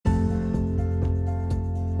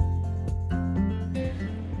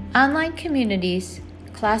Online communities,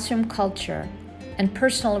 classroom culture, and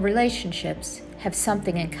personal relationships have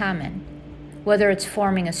something in common, whether it's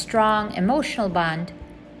forming a strong emotional bond,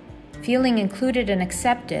 feeling included and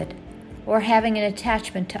accepted, or having an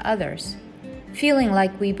attachment to others. Feeling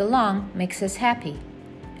like we belong makes us happy.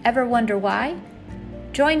 Ever wonder why?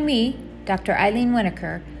 Join me, Dr. Eileen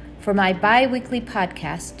Winokur, for my bi-weekly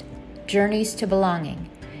podcast, Journeys to Belonging,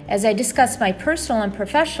 as I discuss my personal and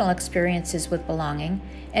professional experiences with belonging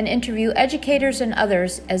and interview educators and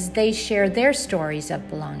others as they share their stories of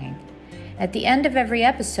belonging. At the end of every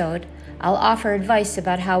episode, I'll offer advice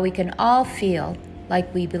about how we can all feel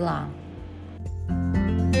like we belong.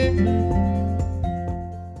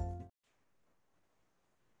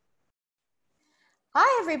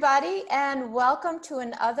 Hi, everybody, and welcome to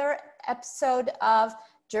another episode of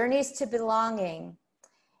Journeys to Belonging.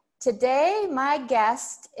 Today, my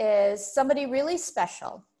guest is somebody really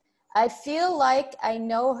special. I feel like I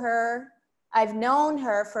know her. I've known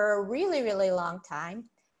her for a really, really long time.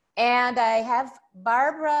 And I have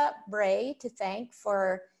Barbara Bray to thank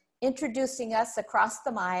for introducing us across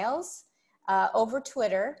the miles over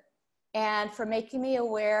Twitter and for making me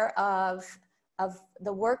aware of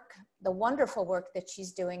the work, the wonderful work that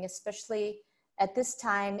she's doing, especially at this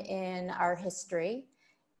time in our history.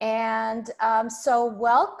 And so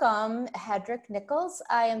welcome, Hedrick Nichols.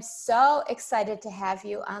 I am so excited to have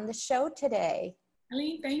you on the show today.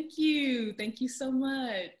 Eileen, thank you. Thank you so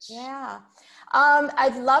much. Yeah.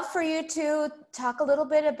 I'd love for you to talk a little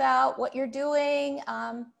bit about what you're doing,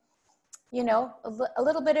 you know, a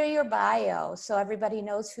little bit of your bio so everybody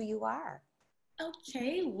knows who you are.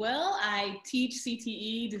 Okay, well, I teach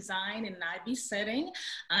CTE design in an IB setting.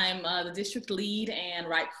 I'm the district lead and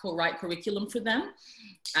write curriculum for them.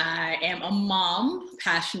 I am a mom,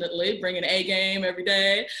 passionately, bring an A game every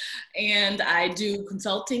day. And I do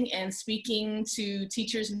consulting and speaking to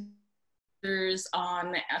teachers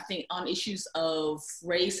on issues of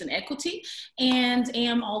race and equity, and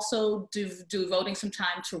am also devoting some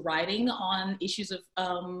time to writing on issues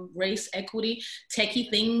of race, equity, techie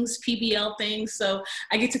things, PBL things. So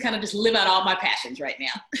I get to kind of just live out all my passions right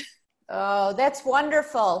now. Oh, that's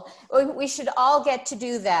wonderful. We should all get to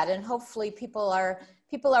do that, and hopefully people are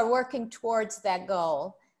working towards that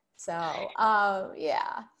goal. So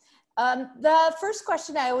yeah. The first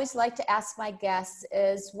question I always like to ask my guests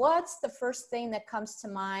is, what's the first thing that comes to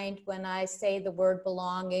mind when I say the word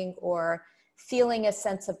belonging or feeling a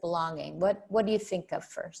sense of belonging? What do you think of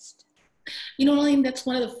first? You know, Elaine, that's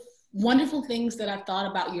one of the wonderful things that I've thought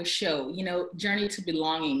about your show, you know, Journey to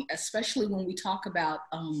Belonging, especially when we talk about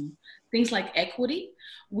things like equity.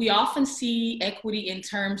 We often see equity in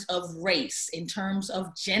terms of race, in terms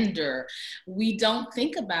of gender. We don't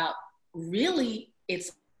think about really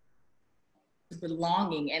it's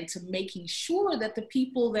belonging and to making sure that the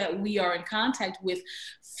people that we are in contact with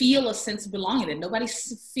feel a sense of belonging, that nobody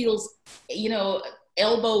feels, you know,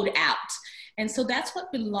 elbowed out. And so that's what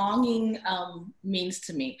belonging means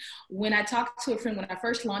to me. When I talked to a friend, when I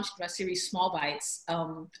first launched my series, Small Bites,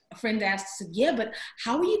 a friend asked, yeah, but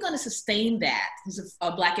how are you going to sustain that? He's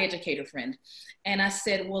a Black educator friend. And I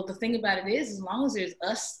said, well, the thing about it is, as long as there's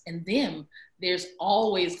us and them, there's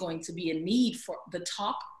always going to be a need for the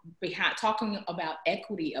talking about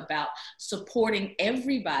equity, about supporting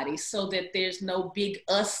everybody so that there's no big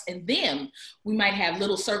us and them. We might have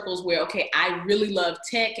little circles where, okay, I really love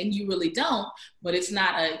tech and you really don't, but it's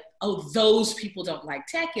not oh, those people don't like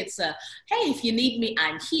tech. It's hey, if you need me,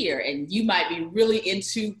 I'm here. And you might be really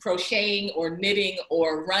into crocheting or knitting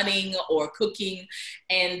or running or cooking,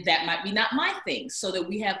 and that might be not my thing. So that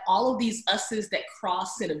we have all of these us's that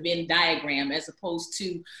cross in a Venn diagram as opposed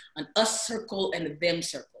to an us circle and a them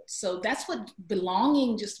circle. So that's what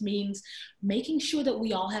belonging just means, making sure that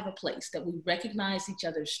we all have a place, that we recognize each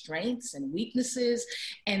other's strengths and weaknesses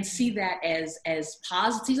and see that as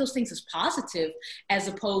positive, see those things as positive, as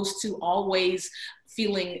opposed to always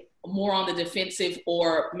feeling more on the defensive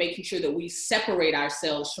or making sure that we separate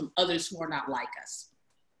ourselves from others who are not like us.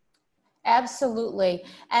 Absolutely.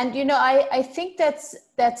 And, you know, I think that's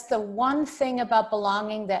the one thing about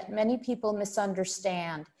belonging that many people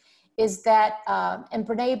misunderstand is that, and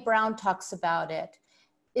Brene Brown talks about it,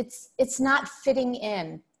 it's not fitting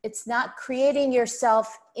in. It's not creating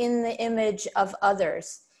yourself in the image of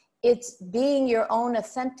others. It's being your own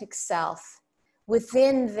authentic self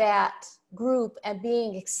within that group and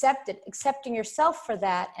being accepted, accepting yourself for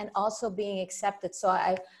that and also being accepted. So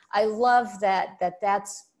I love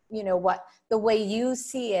that's, you know, what the way you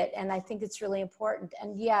see it. And I think it's really important.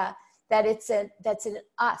 And yeah, that's an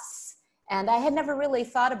us. And I had never really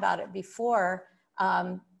thought about it before.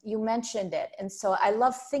 you mentioned it. And so I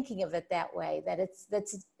love thinking of it that way, that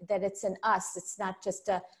it's an us. It's not just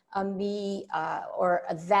a me or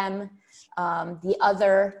a them, the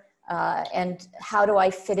other, and how do I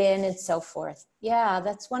fit in and so forth. Yeah,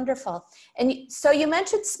 that's wonderful. And so you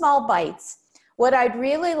mentioned small bites. What I'd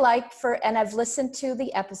really like and I've listened to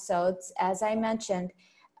the episodes, as I mentioned,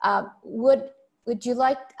 would you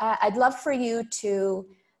like, I'd love for you to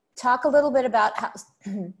talk a little bit about how,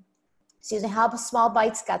 excuse me, how Small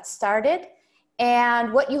Bites got started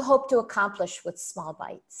and what you hope to accomplish with Small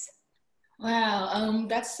Bites. Wow,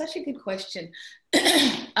 that's such a good question.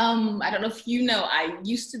 I don't know if you know, I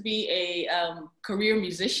used to be a career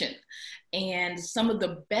musician, and some of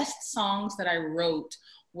the best songs that I wrote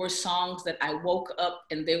were songs that I woke up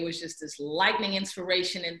and there was just this lightning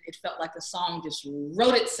inspiration, and it felt like the song just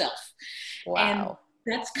wrote itself. Wow. And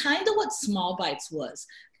that's kind of what Small Bites was.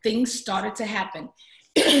 Things started to happen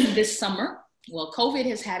this summer. Well, COVID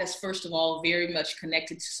has had us, first of all, very much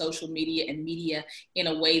connected to social media and media in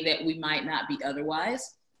a way that we might not be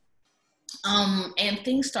otherwise. And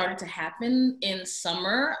things started to happen in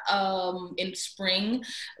summer, in spring,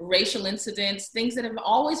 racial incidents, things that have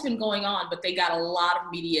always been going on, but they got a lot of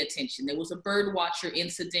media attention. There was a bird watcher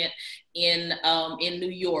incident in New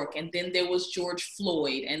York, and then there was George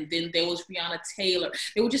Floyd, and then there was Breonna Taylor.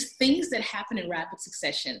 There were just things that happened in rapid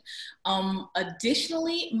succession.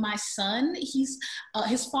 Additionally, my son,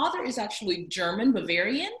 his father is actually German,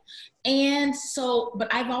 Bavarian. And so,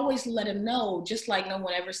 but I've always let him know, just like no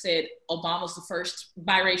one ever said Obama's the first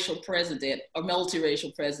biracial president or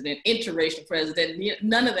multiracial president, interracial president,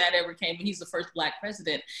 none of that ever came, and he's the first Black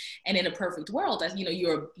president. And in a perfect world, you know,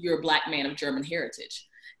 you're a Black man of German heritage.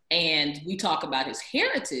 And we talk about his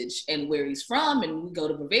heritage and where he's from, and we go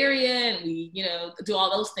to Bavaria and we, you know, do all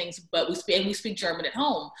those things, but we speak German at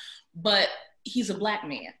home, but he's a Black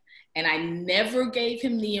man. And I never gave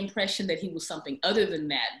him the impression that he was something other than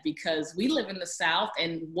that, because we live in the South,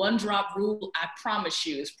 and one drop rule, I promise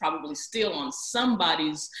you, is probably still on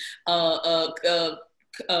somebody's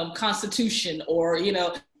constitution, or, you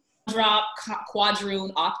know, drop,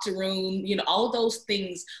 quadroon, octoroon, you know, all of those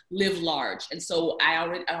things live large. And so I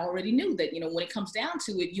already knew that, you know, when it comes down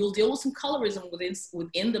to it, you'll deal with some colorism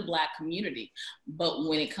within the Black community. But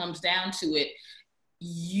when it comes down to it,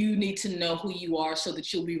 you need to know who you are so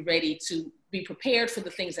that you'll be ready to be prepared for the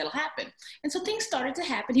things that'll happen. And so things started to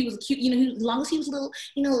happen. He was a cute, you know, as long as he was a little,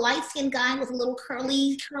 you know, light-skinned guy with a little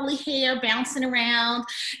curly hair bouncing around,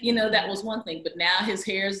 you know, that was one thing. But now his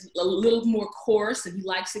hair's a little more coarse, and he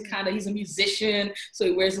likes it kind of, he's a musician, so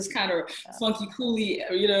he wears this kind of funky, coolie,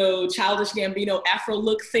 you know, Childish Gambino Afro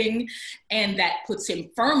look thing. And that puts him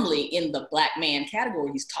firmly in the Black man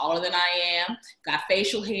category. He's taller than I am, got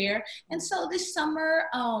facial hair. And so this summer,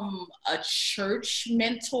 a church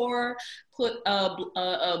mentor put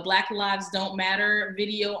a Black Lives Don't Matter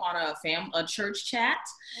video on a church chat,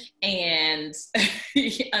 and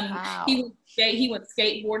Wow. he went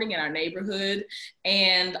skateboarding in our neighborhood,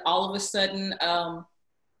 and all of a sudden,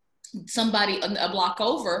 somebody a block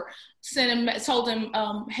over told him,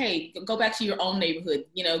 hey, go back to your own neighborhood,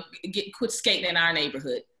 you know, quit skating in our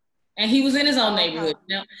neighborhood. And he was in his own neighborhood,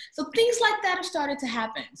 you know? So things like that have started to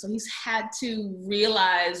happen. So he's had to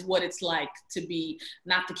realize what it's like to be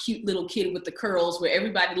not the cute little kid with the curls where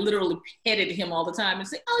everybody literally petted him all the time and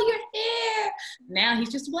say, oh, your hair. Now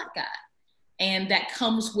he's just a Black guy. And that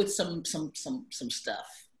comes with some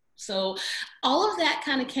stuff. So all of that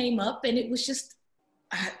kind of came up, and it was just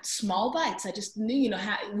small bites. I just knew, you know,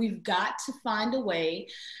 how we've got to find a way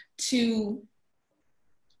to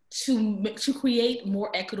create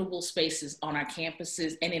more equitable spaces on our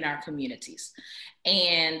campuses and in our communities.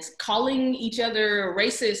 And calling each other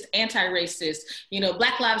racist, anti-racist, you know,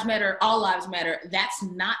 Black Lives Matter, all lives matter, that's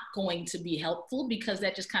not going to be helpful, because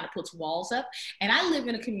that just kind of puts walls up. And I live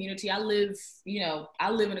in a community, I live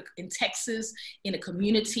in Texas, in a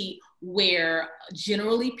community where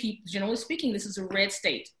generally speaking, this is a red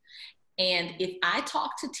state. And if I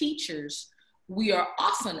talk to teachers, we are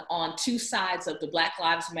often on two sides of the Black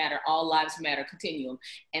Lives Matter, all lives matter continuum.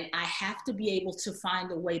 And I have to be able to find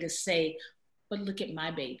a way to say, but look at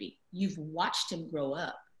my baby. You've watched him grow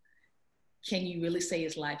up. Can you really say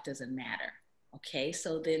his life doesn't matter? Okay,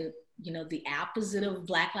 so then, you know, the opposite of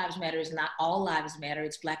Black Lives Matter is not all lives matter,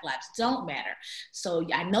 it's Black lives don't matter. So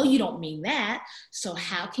I know you don't mean that. So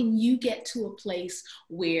how can you get to a place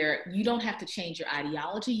where you don't have to change your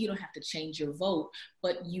ideology, you don't have to change your vote,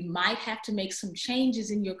 but you might have to make some changes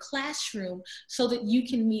in your classroom so that you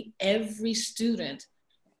can meet every student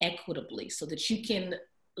equitably, so that you can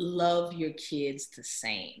love your kids the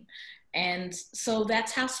same. And so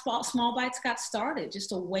that's how Small Bites got started,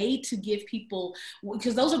 just a way to give people,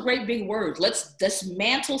 because those are great big words. Let's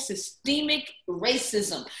dismantle systemic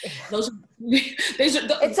racism. Those are,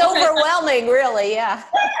 it's okay. overwhelming, really. Yeah.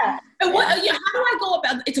 Yeah. And what, Yeah. yeah, how do I go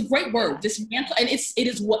about, it's a great word, dismantle, and it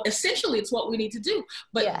is what, essentially it's what we need to do.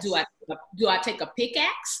 But Yes. do I take a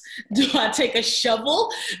pickaxe? Do I take a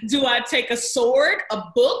shovel? Do I take a sword, a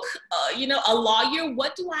book, a lawyer?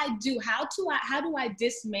 What do I do? How do I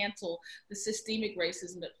dismantle the systemic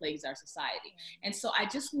racism that plagues our society? And so I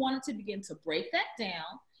just wanted to begin to break that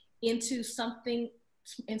down into something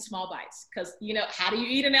in small bites, because how do you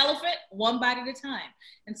eat an elephant? One bite at a time.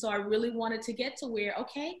 And so I really wanted to get to where,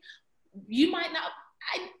 okay, you might not,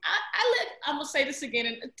 I'm gonna say this again,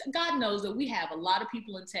 and God knows that we have a lot of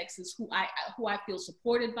people in Texas who I feel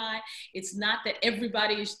supported by. It's not that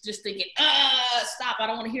everybody is just thinking, stop, I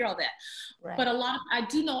don't want to hear all that. Right. But I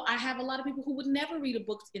do know I have a lot of people who would never read a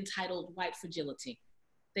book entitled White Fragility.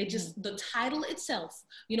 They just, the title itself,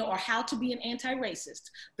 or How to Be an Anti-Racist,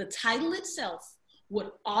 the title itself would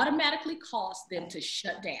automatically cause them to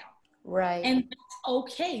shut down. Right. And that's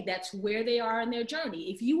okay. That's where they are in their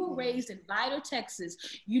journey. If you were raised in Vidor, Texas,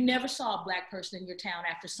 you never saw a Black person in your town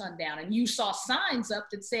after sundown, and you saw signs up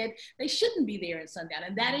that said they shouldn't be there at sundown.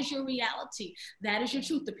 And that is your reality. That is your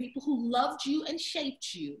truth. The people who loved you and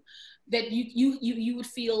shaped you, that you would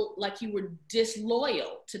feel like you were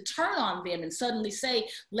disloyal to turn on them and suddenly say,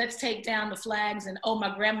 let's take down the flags, and oh,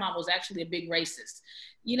 my grandma was actually a big racist.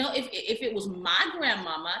 If it was my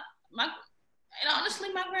grandmama, and honestly,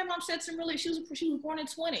 my grandmom said some really, she was born in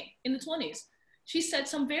the 20s. She said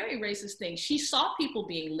some very racist things. She saw people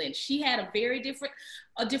being lynched. She had a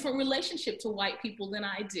different relationship to white people than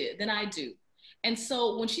I do. And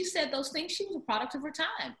so when she said those things, she was a product of her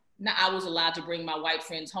time. Now, I was allowed to bring my white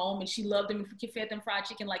friends home, and she loved them and fed them fried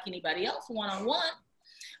chicken like anybody else, one-on-one.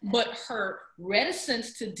 But her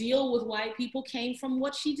reticence to deal with white people came from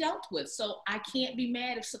what she dealt with. So I can't be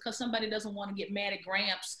mad because somebody doesn't want to get mad at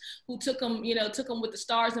Gramps, who took them with the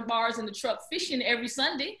stars and bars in the truck fishing every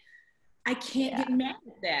Sunday. I can't get mad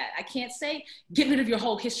at that. I can't say, get rid of your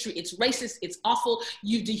whole history. It's racist. It's awful.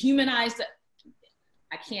 You dehumanized it.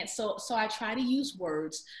 I can't. So I try to use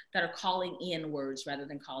words that are calling in words rather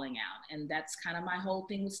than calling out. And that's kind of my whole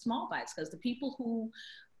thing with Small Bites, because the people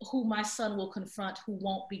who my son will confront, who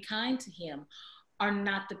won't be kind to him, are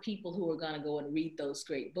not the people who are going to go and read those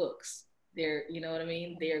great books. They're, you know what I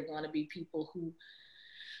mean? They're going to be people who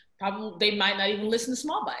they might not even listen to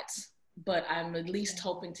Small Bites, but I'm at least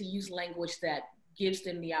hoping to use language that gives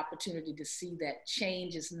them the opportunity to see that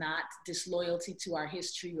change is not disloyalty to our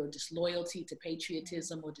history, or disloyalty to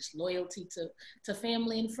patriotism, or disloyalty to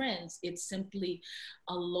family and friends. It's simply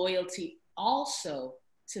a loyalty also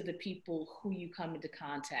to the people who you come into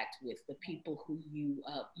contact with, the people who you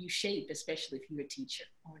shape, especially if you're a teacher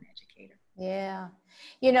or an educator. Yeah.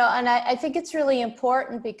 And I think it's really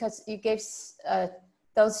important, because you gave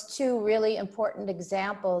those two really important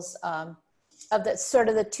examples of the sort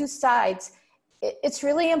of the two sides. It's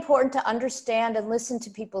really important to understand and listen to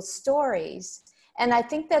people's stories. And I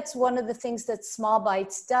think that's one of the things that Small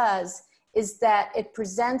Bites does, is that it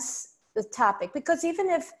presents the topic. Because even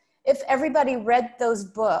if everybody read those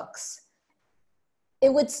books,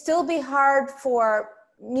 it would still be hard for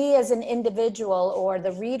me as an individual, or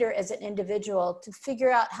the reader as an individual, to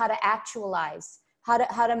figure out how to actualize, how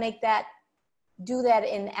to make that, do that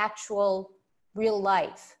in actual real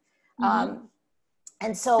life. Mm-hmm.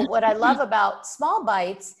 And so what I love about Small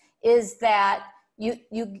Bites is that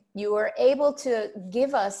you are able to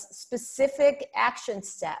give us specific action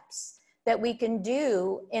steps that we can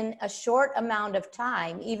do in a short amount of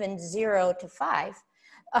time, even 0 to 5,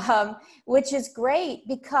 which is great,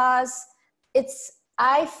 because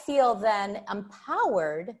I feel then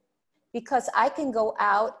empowered, because I can go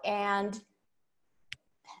out and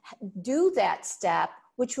do that step,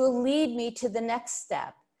 which will lead me to the next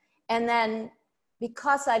step. And then,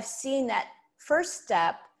 because I've seen that first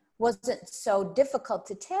step wasn't so difficult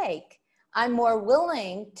to take, I'm more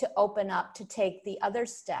willing to open up to take the other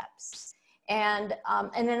steps. And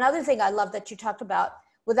another thing I love that you talked about,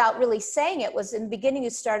 without really saying it, was in the beginning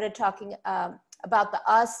you started talking about the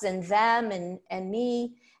us and them and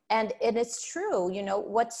me. And it's true,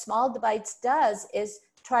 what Small Bites does is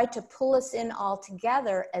try to pull us in all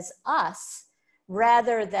together as us,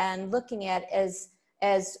 rather than looking at as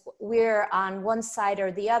we're on one side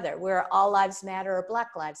or the other. We're All Lives Matter or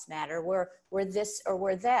Black Lives Matter. We're this or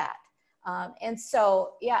we're that. And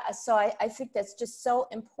so, so I think that's just so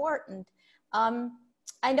important.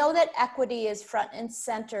 I know that equity is front and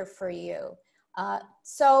center for you.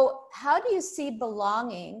 So how do you see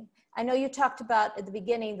belonging? I know you talked about at the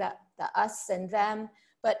beginning that the us and them,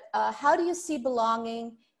 but how do you see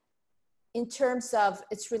belonging in terms of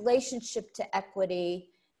its relationship to equity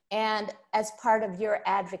and as part of your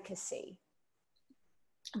advocacy?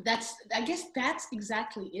 I guess that's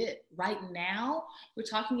exactly it. Right now, we're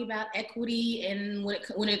talking about equity, and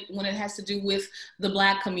when it has to do with the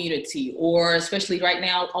Black community, or especially right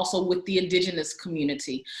now, also with the Indigenous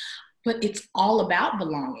community. But it's all about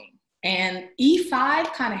belonging. And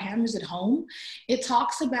E5 kind of hammers it home. It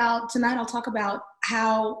talks about, tonight I'll talk about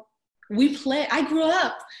how we play. I grew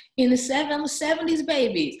up in the 70s,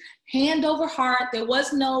 babies, hand over heart. There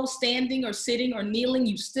was no standing or sitting or kneeling.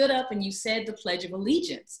 You stood up and you said the Pledge of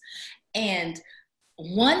Allegiance. And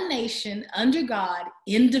one nation under God,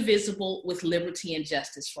 indivisible, with liberty and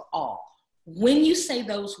justice for all. When you say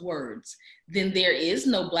those words, then there is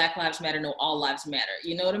no Black Lives Matter, no All Lives Matter.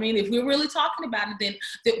 You know what I mean? If we're really talking about it,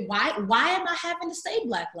 then why am I having to say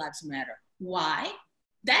Black Lives Matter? Why?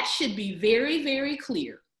 That should be very, very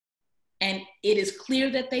clear. And it is clear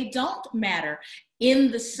that they don't matter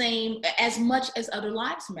in the same, as much as other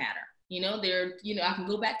lives matter. I can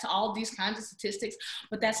go back to all these kinds of statistics,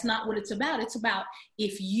 but that's not what it's about. It's about,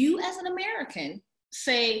 if you as an American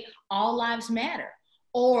say all lives matter,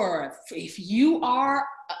 or if you are,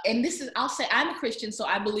 and this is, I'll say I'm a Christian, so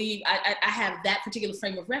I believe I have that particular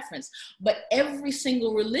frame of reference, but every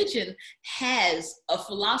single religion has a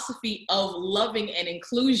philosophy of loving and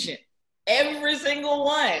inclusion. Every single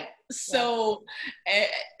one. So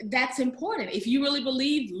that's important. If you really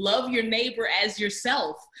believe love your neighbor as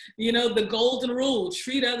yourself, the golden rule,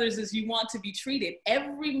 treat others as you want to be treated.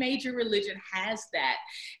 Every major religion has that.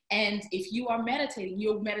 And if you are meditating,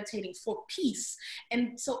 you're meditating for peace.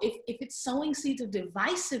 And so if it's sowing seeds of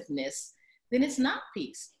divisiveness, then it's not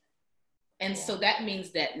peace. And so that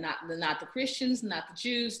means that not the Christians, not the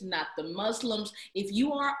Jews, not the Muslims. If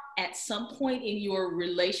you are at some point in your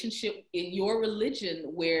relationship, in your religion,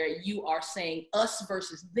 where you are saying us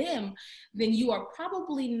versus them, then you are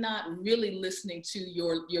probably not really listening to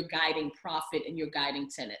your guiding prophet and your guiding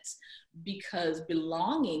tenets, because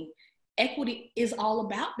belonging, equity is all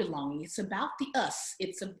about belonging. It's about the us.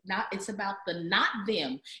 It's about the not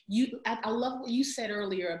them. I love what you said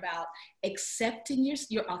earlier about accepting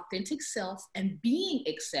your authentic self and being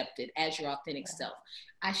accepted as your authentic self.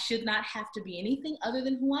 I should not have to be anything other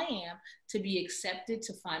than who I am to be accepted,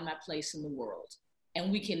 to find my place in the world.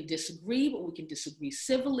 And we can disagree, but we can disagree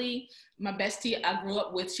civilly. My bestie I grew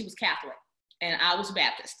up with, she was Catholic and I was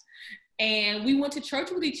Baptist. And we went to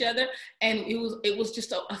church with each other, and it was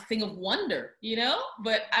just a thing of wonder,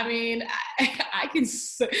 But I mean, I can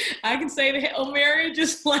say the Hail Mary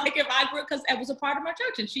just like if I grew, because it was a part of my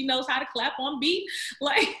church, and she knows how to clap on beat,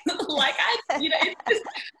 like I, it's just,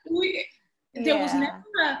 there was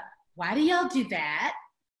never why do y'all do that?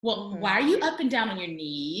 Well, why are you up and down on your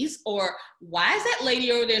knees? Or why is that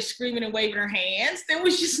lady over there screaming and waving her hands? There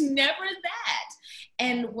was just never that.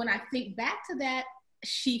 And when I think back to that,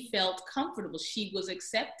 she felt comfortable. She was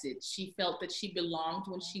accepted. She felt that she belonged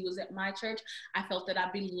when she was at my church. I felt that I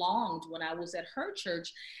belonged when I was at her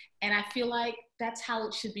church. And I feel like that's how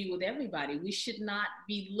it should be with everybody. We should not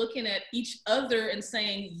be looking at each other and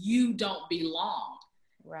saying, you don't belong.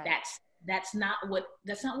 Right. That's not what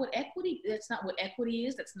equity is.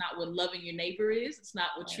 That's not what loving your neighbor is. It's not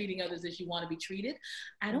what treating others as you want to be treated.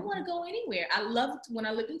 I don't want to go anywhere. I loved when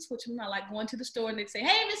I lived in Switzerland, I like going to the store and they'd say,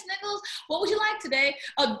 hey, Miss Nichols, what would you like today?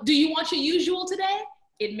 Do you want your usual today?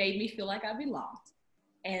 It made me feel like I belonged.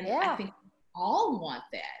 And I think we all want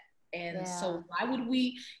that. And so why would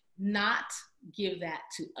we not give that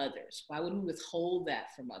to others? Why would we withhold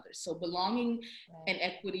that from others? So belonging and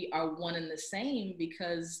equity are one and the same,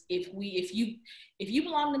 because if you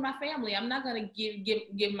belong to my family, I'm not going to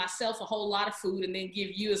give myself a whole lot of food and then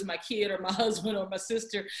give you as my kid or my husband or my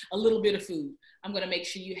sister a little bit of food. I'm going to make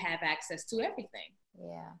sure you have access to everything.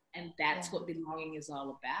 And that's what belonging is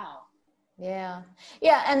all about. Yeah.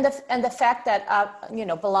 And the fact that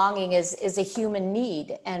belonging is a human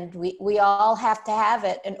need, and we all have to have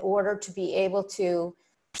it in order to be able to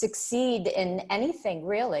succeed in anything,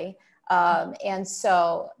 really. And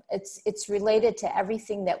so it's related to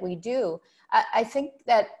everything that we do. I think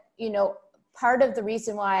that part of the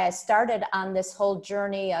reason why I started on this whole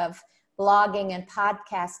journey of blogging and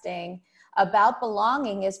podcasting about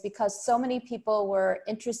belonging is because so many people were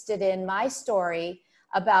interested in my story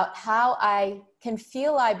about how I can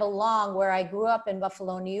feel I belong where I grew up in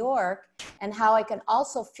Buffalo, New York, and how I can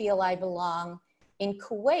also feel I belong in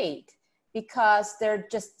Kuwait, because they're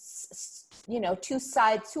just,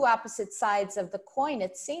 two opposite sides of the coin,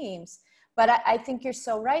 it seems. But I think you're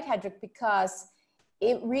so right, Hedrick, because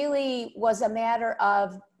it really was a matter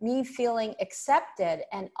of me feeling accepted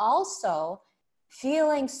and also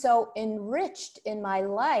feeling so enriched in my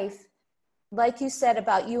life, like you said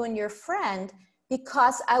about you and your friend,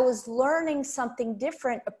 because I was learning something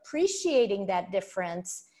different, appreciating that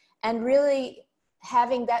difference, and really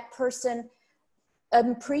having that person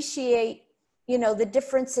appreciate, you know, the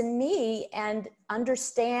difference in me and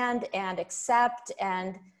understand and accept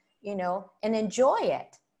and, you know, and enjoy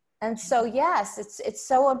it. And so, yes, it's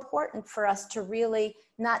so important for us to really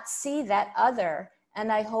not see that other.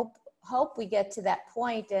 And I hope we get to that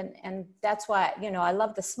point. And that's why, you know, I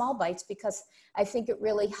love the small bites, because I think it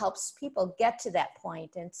really helps people get to that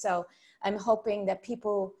point. And so I'm hoping that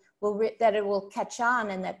people that it will catch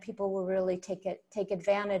on, and that people will really take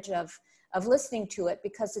advantage of listening to it,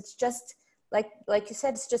 because it's just like you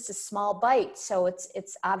said, it's just a small bite. So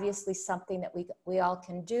it's obviously something that we all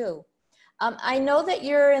can do. I know that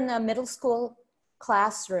you're in the middle school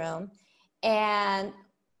classroom, and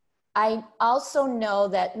I also know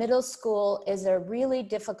that middle school is a really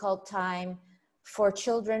difficult time for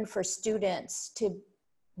children, for students to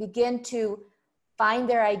begin to find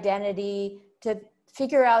their identity, to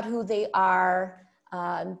figure out who they are.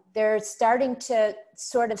 They're starting to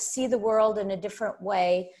sort of see the world in a different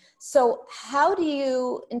way. So how do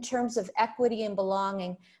you, in terms of equity and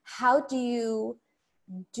belonging, how do you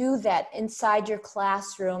do that inside your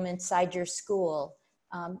classroom, inside your school?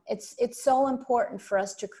 It's so important for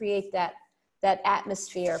us to create that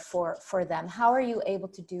atmosphere for them. How are you able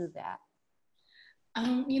to do that?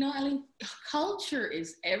 You know, Eileen, culture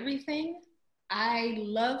is everything. I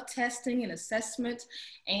love testing and assessment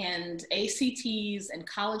and ACTs and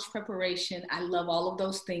college preparation. I love all of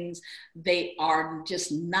those things. They are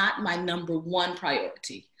just not my number one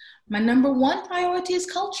priority. My number one priority is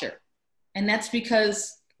culture. And that's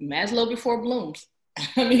because Maslow before Bloom's.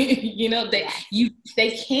 I mean, you know, they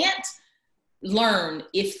can't learn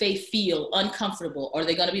if they feel uncomfortable, or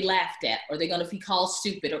they're going to be laughed at, or they're going to be called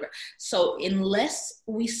stupid. Or so unless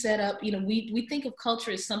we set up, you know, we think of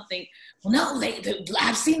culture as something, well, no,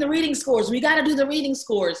 I've seen the reading scores. We got to do the reading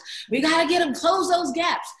scores. We got to get them, close those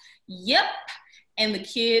gaps. Yep. And the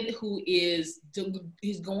kid who is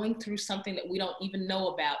going through something that we don't even know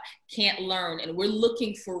about can't learn. And we're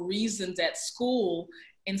looking for reasons at school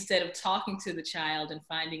instead of talking to the child and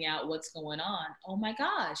finding out what's going on. Oh my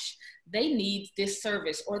gosh, they need this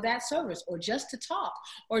service or that service, or just to talk,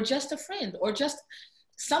 or just a friend, or just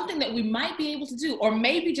something that we might be able to do, or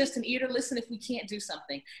maybe just an ear to listen if we can't do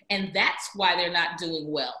something. And that's why they're not doing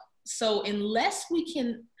well. So unless we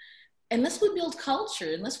build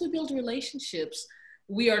culture, unless we build relationships,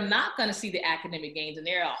 we are not going to see the academic gains. And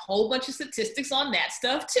there are a whole bunch of statistics on that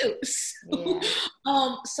stuff too.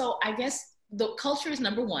 So I guess the culture is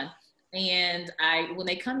number one. And when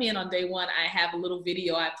they come in on day one, I have a little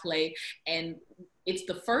video I play, and it's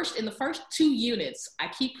in the first 2 units. I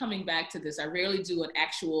keep coming back to this. I rarely do an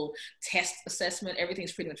actual test assessment.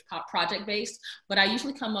 Everything's pretty much project based, but I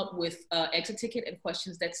usually come up with exit ticket and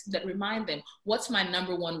questions that remind them, what's my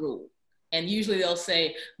number one rule? And usually they'll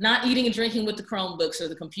say, not eating and drinking with the Chromebooks or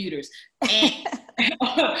the computers. And,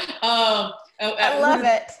 I love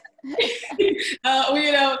it.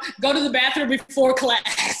 You know, go to the bathroom before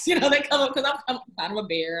class. You know, they come up, because I'm kind of a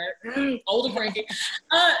bear, old and cranky.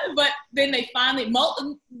 But then they finally,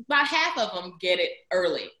 about half of them get it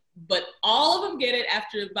early, but all of them get it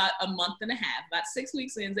after about a month and a half, about 6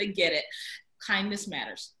 weeks in, they get it. Kindness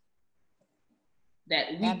matters.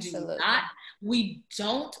 That we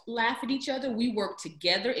don't laugh at each other. We work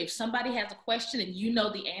together. If somebody has a question and you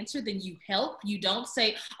know the answer, then you help. You don't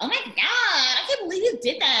say, oh my God, I can't believe you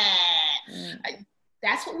did that.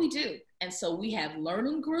 That's what we do. And so we have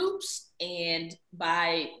learning groups, and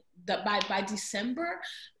by December,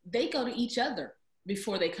 they go to each other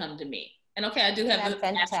before they come to me. And okay, I do have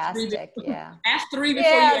fantastic. Ask 3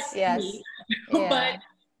 before you ask me. But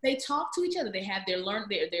they talk to each other. They have their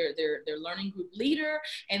learning group leader,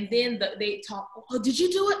 and then they talk. Oh, did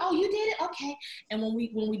you do it? Oh, you did it. Okay. And when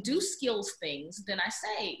we do skills things, then I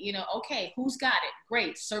say, you know, okay, who's got it?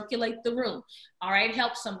 Great. Circulate the room. All right,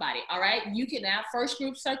 help somebody. All right, you can now, first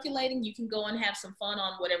group circulating. You can go and have some fun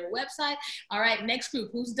on whatever website. All right, next group,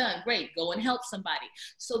 who's done? Great, go and help somebody.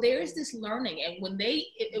 So there is this learning, and when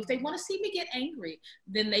if they want to see me get angry,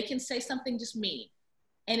 then they can say something just mean.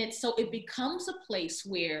 And it becomes a place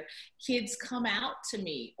where kids come out to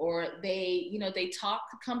me, or they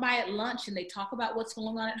come by at lunch and they talk about what's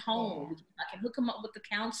going on at home. I can hook them up with the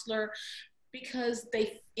counselor, because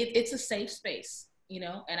it's a safe space. you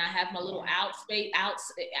know, and I have my little out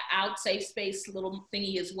safe space little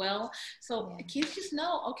thingy as well. So kids just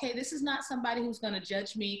know, okay, this is not somebody who's going to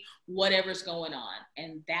judge me, whatever's going on.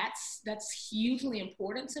 And that's hugely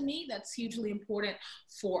important to me. That's hugely important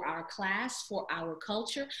for our class, for our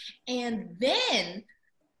culture. And then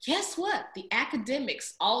guess what? The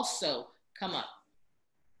academics also come up.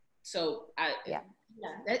 So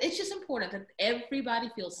it's just important that everybody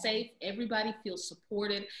feels safe, everybody feels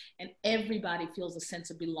supported, and everybody feels a sense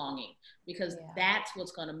of belonging, because that's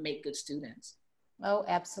what's going to make good students. Oh,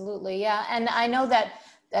 absolutely. Yeah. And I know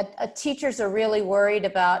that teachers are really worried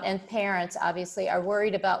about, and parents obviously are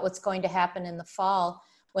worried about what's going to happen in the fall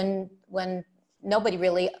when nobody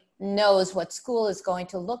really knows what school is going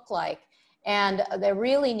to look like. And there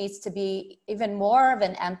really needs to be even more of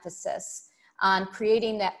an emphasis on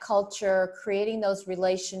creating that culture, creating those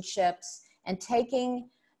relationships, and taking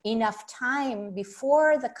enough time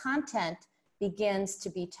before the content begins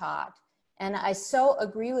to be taught. And I so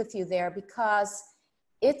agree with you there, because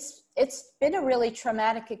it's been a really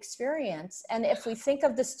traumatic experience. And if we think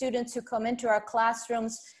of the students who come into our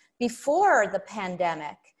classrooms before the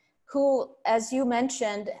pandemic, who, as you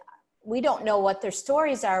mentioned, we don't know what their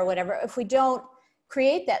stories are or whatever, if we don't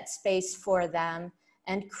create that space for them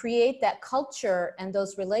and create that culture and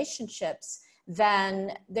those relationships,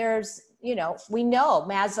 then there's, you know, we know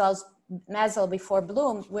Maslow before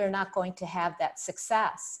Bloom, we're not going to have that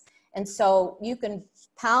success. And so you can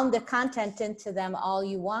pound the content into them all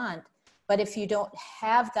you want, but if you don't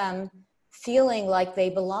have them feeling like they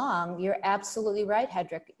belong, you're absolutely right,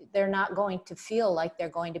 Hedrick. They're not going to feel like they're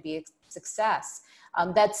going to be a success.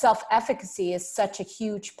 That self-efficacy is such a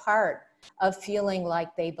huge part of feeling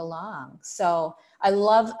like they belong. So I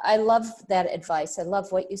love that advice. I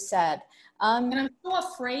love what you said. And I'm so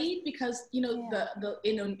afraid because, you know,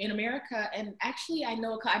 in America, and actually I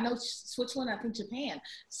know Switzerland, I think Japan,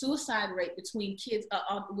 suicide rate between kids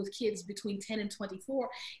with kids between 10 and 24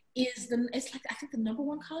 is it's like, I think, the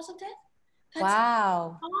 #1 cause of death. That's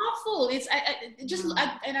wow. awful.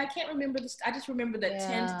 And I can't remember this. I just remember that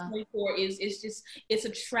 10 to 24 it's a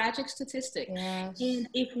tragic statistic. Yes. And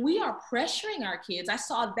if we are pressuring our kids, I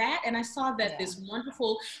saw that this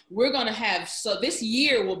wonderful, we're going to have, so this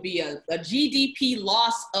year will be a GDP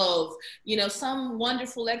loss of, you know, some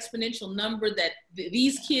wonderful exponential number that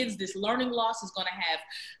these kids, this learning loss is going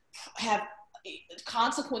to have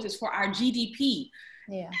consequences for our GDP.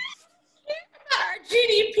 Yeah. Our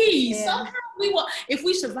GDP. Somehow we will, if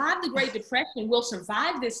we survive the Great Depression, we'll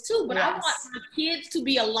survive this too. But I want my kids to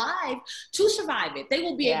be alive to survive it. They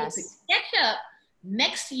will be able to catch up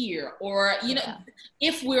next year, or, you know,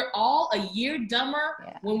 if we're all a year dumber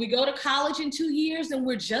when we go to college in 2 years, then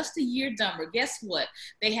we're just a year dumber. Guess what?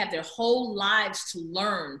 They have their whole lives to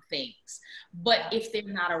learn things. But if they're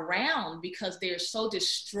not around because they're so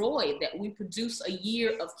destroyed that we produce a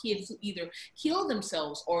year of kids who either kill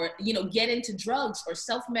themselves or, you know, get into drugs or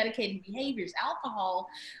self-medicating behaviors, alcohol,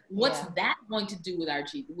 what's that going to do with our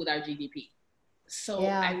GDP? So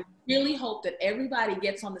I really hope that everybody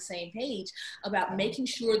gets on the same page about making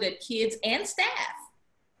sure that kids and staff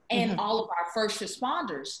and all of our first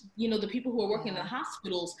responders, you know, the people who are working in the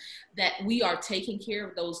hospitals, that we are taking care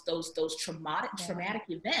of those traumatic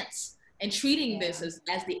events and treating this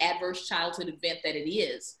as the adverse childhood event that it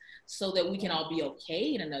is, so that we can all be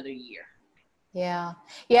okay in another year. Yeah,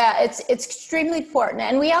 it's extremely important.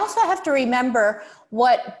 And we also have to remember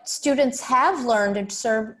what students have learned in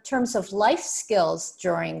terms of life skills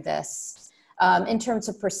during this, in terms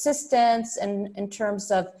of persistence and in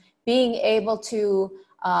terms of being able to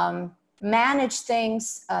manage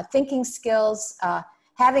things, thinking skills,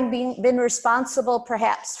 having been responsible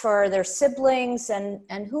perhaps for their siblings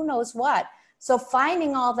and who knows what. So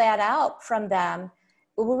finding all that out from them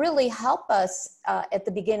will really help us at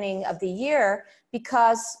the beginning of the year,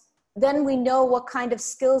 because then we know what kind of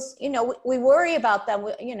skills, you know, we worry about them.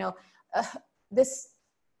 You know, this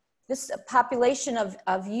population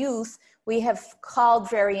of youth we have called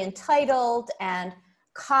very entitled and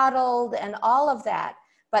coddled and all of that.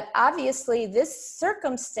 But obviously this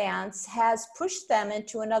circumstance has pushed them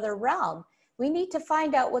into another realm. We need to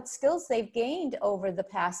find out what skills they've gained over the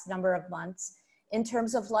past number of months in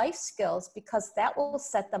terms of life skills, because that will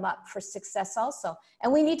set them up for success also.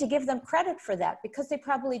 And we need to give them credit for that, because they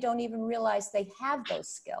probably don't even realize they have those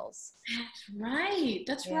skills. That's right.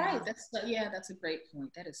 That's right. That's a great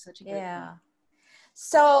point. That is such a great point.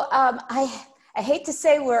 So I hate to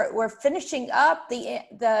say we're finishing up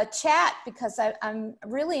the chat, because I'm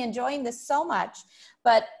really enjoying this so much.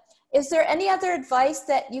 But is there any other advice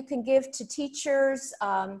that you can give to teachers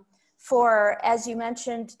for, as you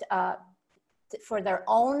mentioned, for their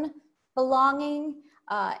own belonging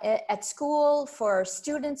at school, for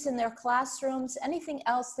students in their classrooms, anything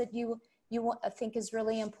else that you think is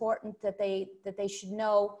really important that they should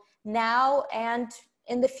know now and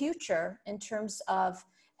in the future in terms of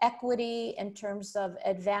equity, in terms of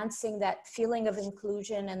advancing that feeling of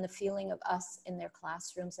inclusion and the feeling of us in their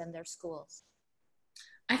classrooms and their schools?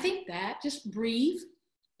 I think that just breathe,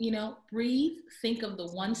 breathe, think of the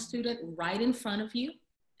one student right in front of you.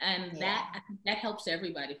 And that helps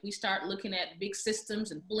everybody. If we start looking at big systems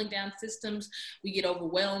and pulling down systems, we get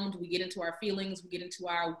overwhelmed, we get into our feelings, we get into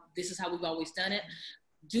this is how we've always done it.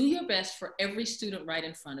 Do your best for every student right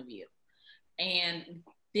in front of you. And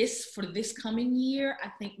for this coming year, I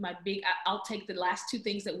think I'll take the last two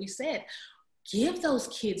things that we said. Give those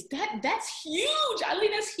kids, that's huge.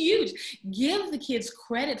 Eileen, that's huge. Give the kids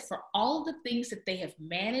credit for all the things that they have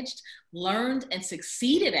managed, learned, and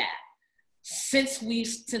succeeded at since we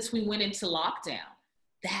went into lockdown.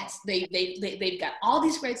 They've got all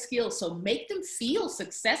these great skills. So make them feel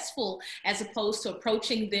successful as opposed to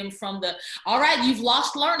approaching them from all right, you've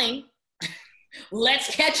lost learning.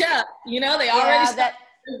 Let's catch up. They already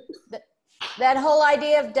that whole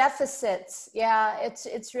idea of deficits. Yeah,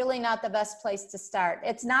 it's really not the best place to start.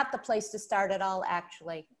 It's not the place to start at all,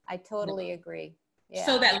 actually. I totally agree. Yeah.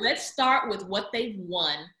 So let's start with what they've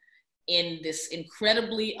won in this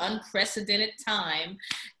incredibly unprecedented time,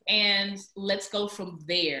 and let's go from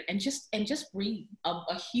there and just breathe.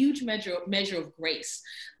 A huge measure of grace.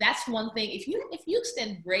 That's one thing. If you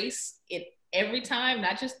extend grace every time,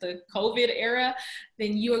 not just the COVID era,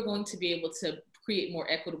 then you are going to be able to create more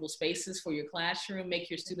equitable spaces for your classroom, make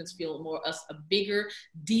your students feel a bigger,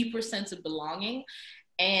 deeper sense of belonging.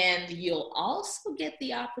 And you'll also get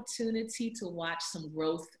the opportunity to watch some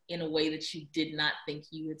growth in a way that you did not think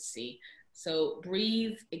you would see. So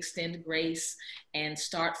breathe, extend grace, and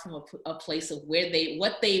start from a place of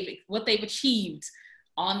what they've achieved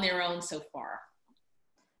on their own so far.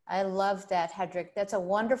 I love that, Hedrick. That's a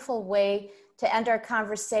wonderful way to end our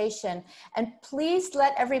conversation. And please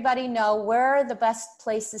let everybody know where are the best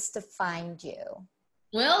places to find you.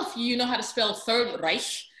 Well, if you know how to spell Third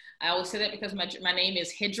Reich, I always say that because my name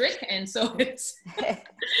is Hedrick, and so it's Hedreich.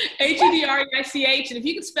 And if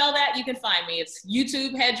you can spell that, you can find me. It's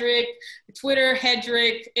YouTube Hedrick, Twitter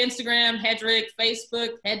Hedrick, Instagram Hedrick,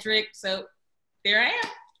 Facebook Hedrick. So there I am.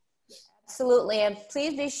 Absolutely, and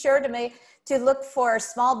please be sure to look for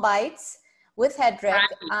Small Bites with Hedrick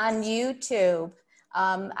on YouTube.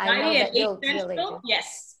 I know that you'll really do.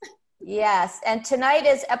 Yes. Yes, and tonight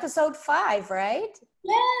is episode 5, right?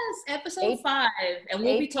 Yes, episode 5, and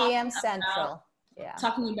we'll be talking Central.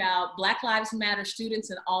 Talking about Black Lives Matter students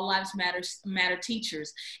and All Lives Matter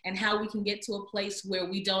teachers, and how we can get to a place where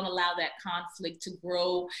we don't allow that conflict to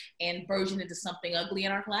grow and burgeon into something ugly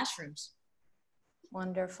in our classrooms.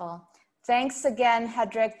 Wonderful. Thanks again,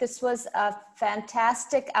 Hedrick. This was a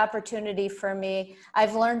fantastic opportunity for me.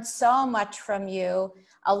 I've learned so much from you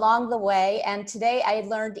along the way, and today I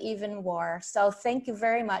learned even more. So thank you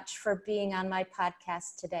very much for being on my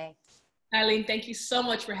podcast today. Eileen, thank you so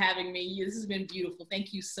much for having me. This has been beautiful.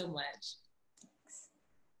 Thank you so much.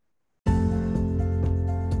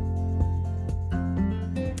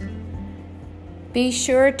 Be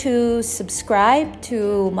sure to subscribe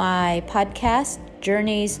to my podcast,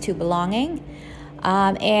 Journeys to Belonging.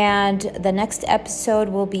 And the next episode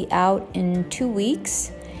will be out in 2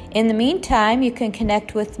 weeks. In the meantime, you can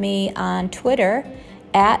connect with me on Twitter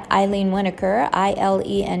at Eileen Winokur,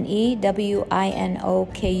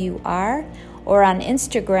 ILENEWINOKUR, or on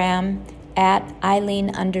Instagram at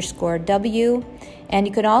Eileen_W. And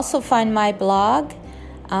you can also find my blog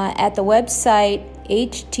at the website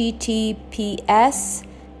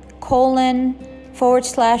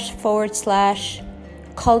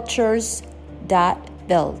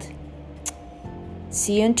https://cultures.build.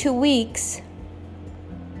 See you in 2 weeks.